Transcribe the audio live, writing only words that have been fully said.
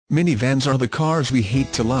Minivans are the cars we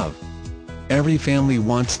hate to love. Every family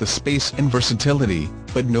wants the space and versatility,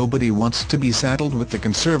 but nobody wants to be saddled with the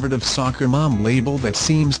conservative soccer mom label that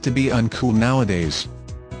seems to be uncool nowadays.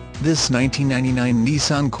 This 1999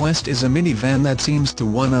 Nissan Quest is a minivan that seems to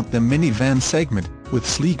one-up the minivan segment, with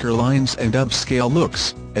sleeker lines and upscale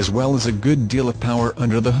looks, as well as a good deal of power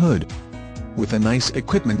under the hood. With a nice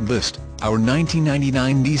equipment list, our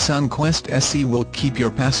 1999 Nissan Quest SE will keep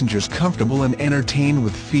your passengers comfortable and entertained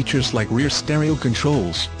with features like rear stereo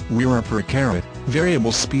controls, rear upper carrot,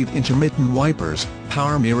 variable speed intermittent wipers,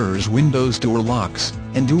 power mirrors, windows door locks,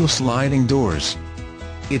 and dual sliding doors.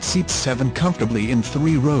 It seats 7 comfortably in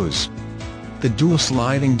 3 rows. The dual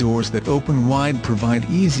sliding doors that open wide provide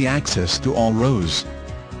easy access to all rows.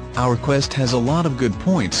 Our Quest has a lot of good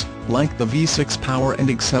points, like the V6 power and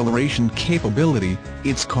acceleration capability,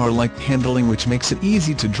 its car-like handling which makes it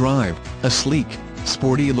easy to drive, a sleek,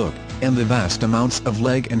 sporty look, and the vast amounts of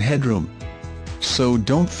leg and headroom. So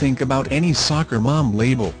don't think about any soccer mom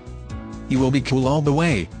label. You will be cool all the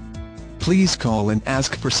way. Please call and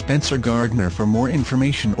ask for Spencer Gardner for more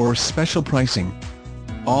information or special pricing.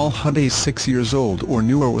 All Hyundais 6 years old or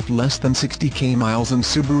newer with less than 60k miles and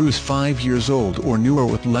Subarus 5 years old or newer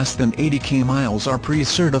with less than 80k miles are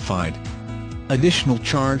pre-certified. Additional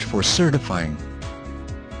charge for certifying.